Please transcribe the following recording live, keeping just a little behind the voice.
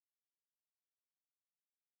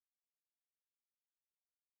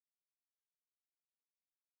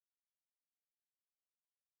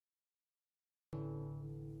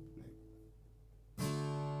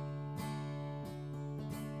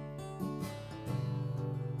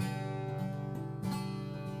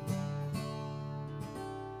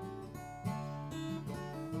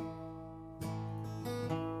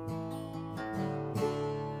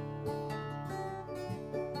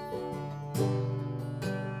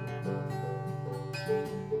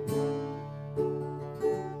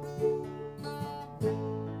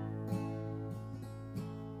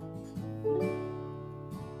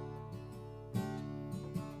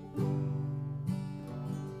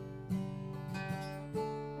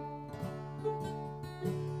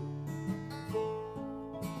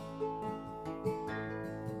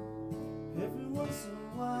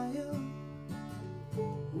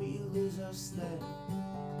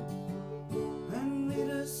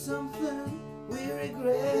something we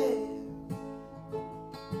regret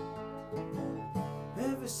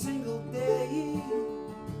every single day.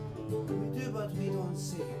 We do but we don't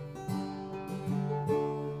say.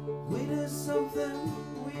 We do something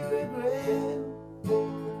we regret.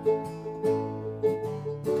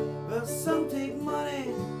 Well, some take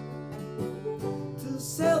money to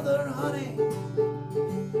sell their honey.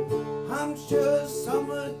 I'm sure some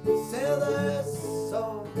would sell their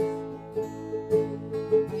soul.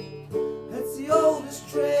 It's the oldest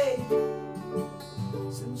trade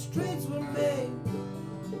since trades were made,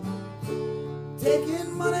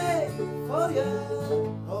 taking money for your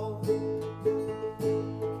home.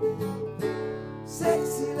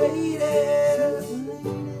 Sexy ladies,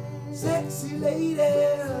 sexy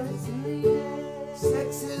ladies,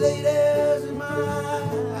 sexy ladies in my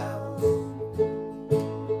house.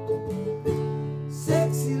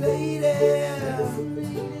 Sexy ladies,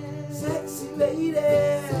 sexy ladies,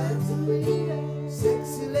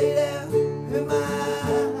 sexy ladies in my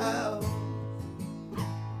house.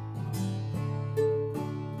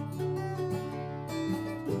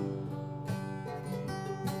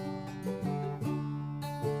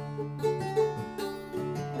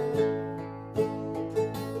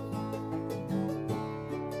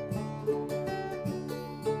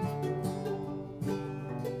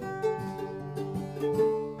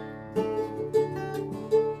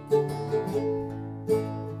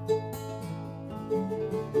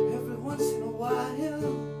 Every once in a while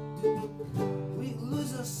we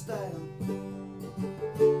lose our style,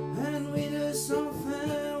 and we do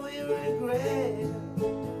something we regret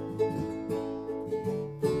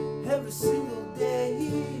every single day.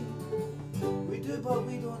 We do but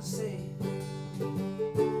we don't say.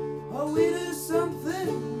 Oh, we do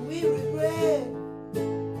something we regret.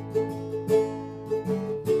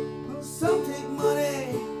 Well, some take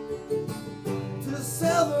money to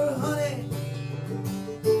sell their honey.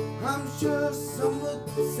 I'm sure some would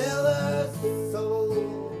sell their soul.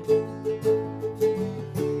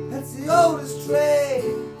 That's the oldest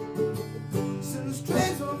trade since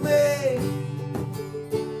trades were made,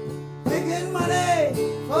 making money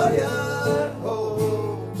for your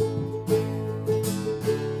home.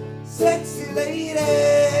 Sexy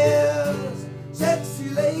ladies, sexy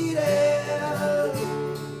ladies,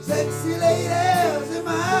 sexy ladies in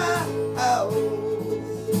my house.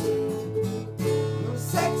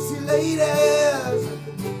 Sexy ladies,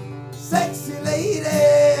 sexy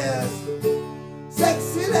ladies,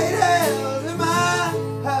 sexy ladies in my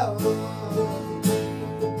house.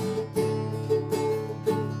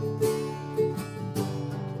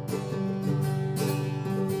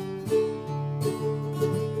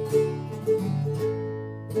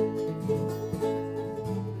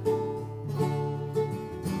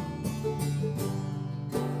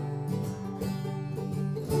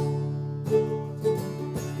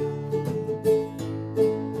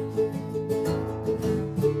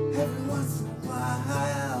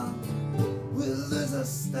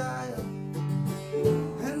 Style,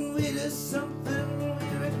 and we do something we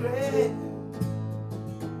regret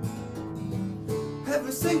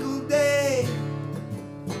every single day.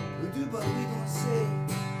 We do but we don't say.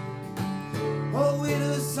 Oh, we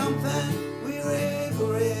do something we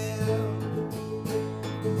regret.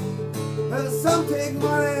 Well, some take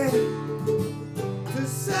money to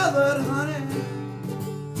sell that honey.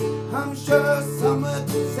 I'm sure some would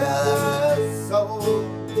sell their soul.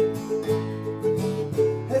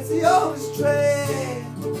 It's the oldest trade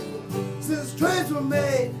since trades were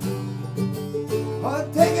made, or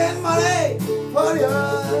taking money for your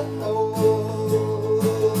own.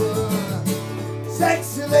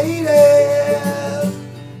 Sexy ladies,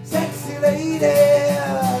 sexy ladies,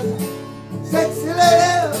 sexy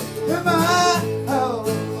ladies in my house.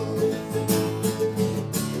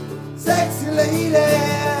 Sexy ladies,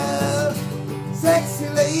 sexy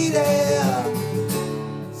ladies,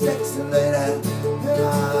 sexy ladies in my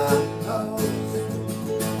house.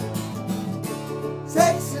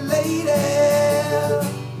 Sexy lady,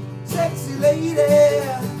 sexy lady,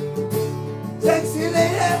 sexy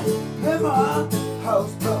lady in my house.